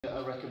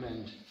I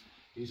recommend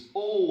is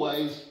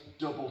always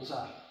double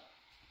tap.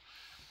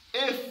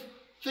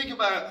 Think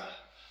about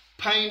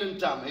pain and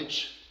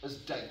damage as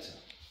data.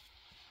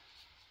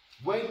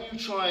 When you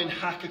try and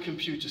hack a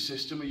computer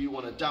system or you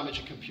want to damage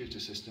a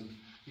computer system,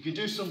 you can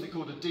do something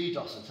called a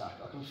DDoS attack.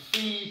 I can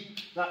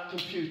feed that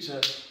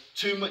computer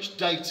too much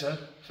data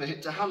for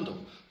it to handle.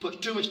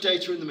 Put too much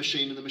data in the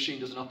machine and the machine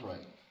doesn't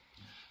operate.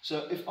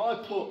 So if I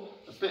put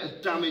a bit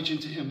of damage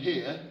into him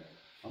here,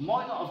 I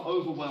might not have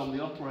overwhelmed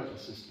the operating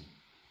system.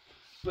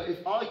 But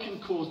if I can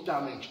cause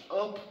damage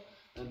up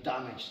and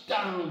damage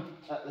down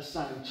at the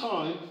same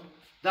time,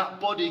 that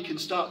body can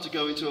start to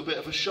go into a bit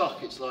of a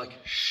shock. It's like,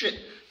 shit.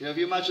 You know, if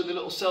you imagine the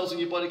little cells in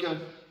your body going,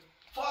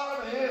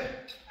 fire over here,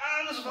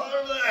 and there's a fire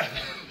over there.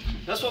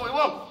 That's what we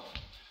want.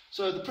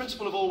 So the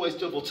principle of always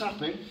double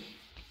tapping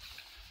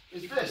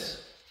is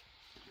this.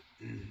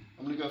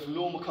 I'm going to go from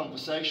normal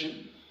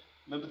conversation.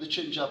 Remember the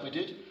chin jab we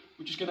did?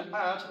 We're just going to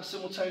add a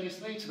simultaneous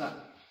knee to that.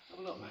 Have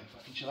a look, mate, if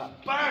I can chill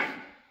out. Bang!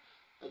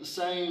 At the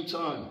same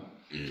time.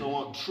 So I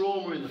want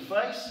trauma in the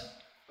face,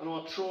 and I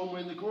want trauma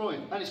in the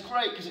groin. And it's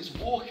great because it's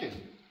walking.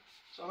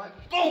 So I'm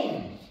like,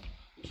 boom!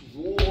 It's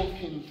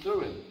walking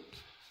through it.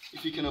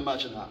 If you can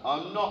imagine that.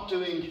 I'm not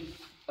doing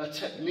a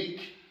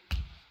technique.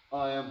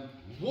 I am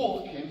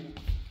walking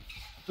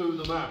through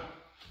the man.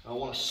 I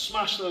want to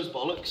smash those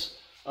bollocks,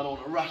 and I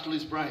want to rattle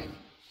his brain.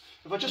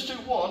 If I just do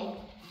one,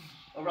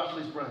 I rattle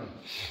his brain.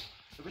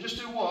 If I just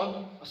do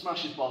one, I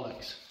smash his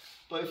bollocks.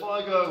 But if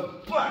I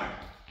go bang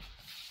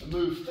and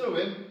move through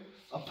him,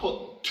 I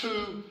put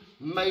two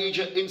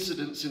major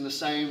incidents in the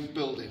same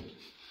building.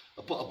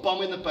 I put a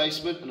bomb in the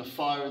basement and a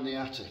fire in the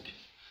attic.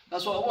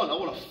 That's what I want. I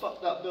want to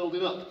fuck that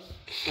building up.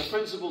 So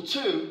principle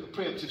 2, the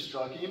preemptive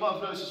striking, you might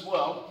have noticed as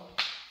well,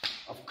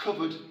 I've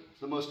covered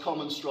the most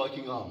common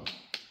striking arm,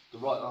 the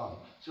right arm.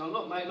 So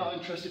look, mate, not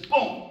interested,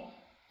 boom!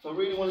 If I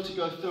really wanted to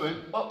go through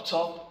him, up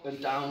top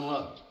and down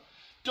low.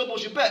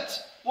 Doubles your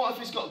bet. What if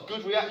he's got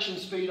good reaction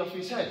speed off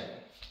his head?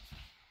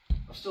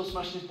 I've still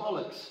smashed his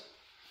bollocks.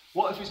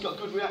 What if he's got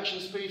good reaction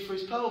speed for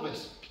his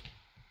pelvis?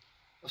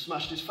 I've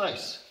smashed his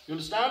face. You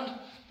understand?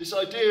 This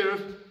idea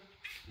of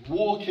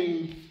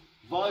walking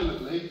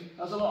violently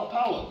has a lot of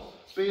power.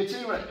 Be a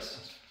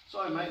T-Rex.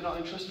 Sorry, mate, not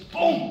interested.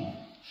 Boom!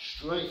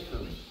 Straight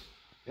through.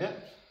 Yeah?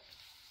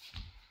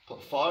 Put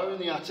a fire in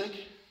the attic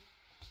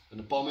and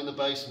a bomb in the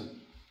basement.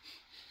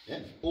 Yeah?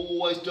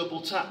 Always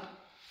double tap.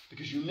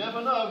 Because you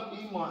never know,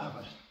 he might have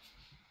a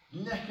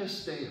neck of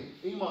steel.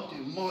 He might do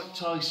Mike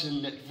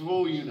Tyson neck, for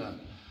all you know.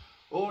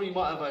 Or he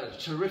might have a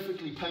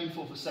terrifically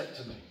painful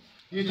vasectomy.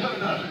 You don't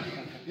know.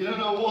 You don't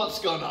know what's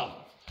gone on.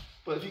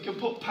 But if you can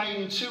put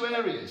pain in two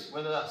areas,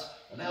 whether that's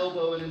an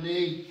elbow and a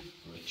knee,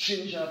 or a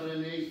chin jab and a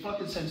knee, if I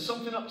can send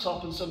something up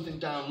top and something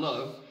down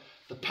low,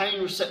 the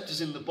pain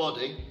receptors in the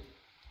body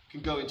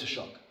can go into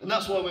shock. And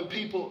that's why when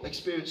people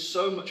experience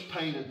so much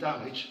pain and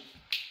damage,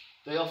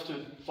 they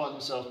often find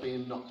themselves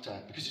being knocked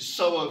out because it's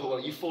so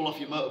overwhelming. You fall off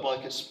your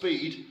motorbike at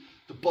speed,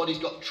 the body's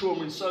got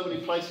trauma in so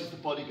many places, the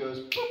body goes,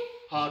 boop,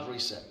 hard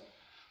reset.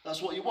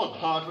 That's what you want,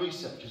 hard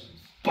reset. Just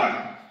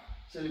bang,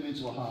 send him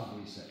into a hard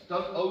reset.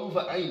 Don't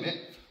over aim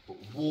it, but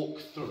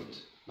walk through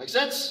it. Make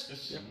sense?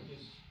 Yes.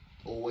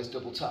 Always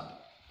double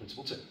tap.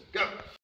 Principle 2. Go.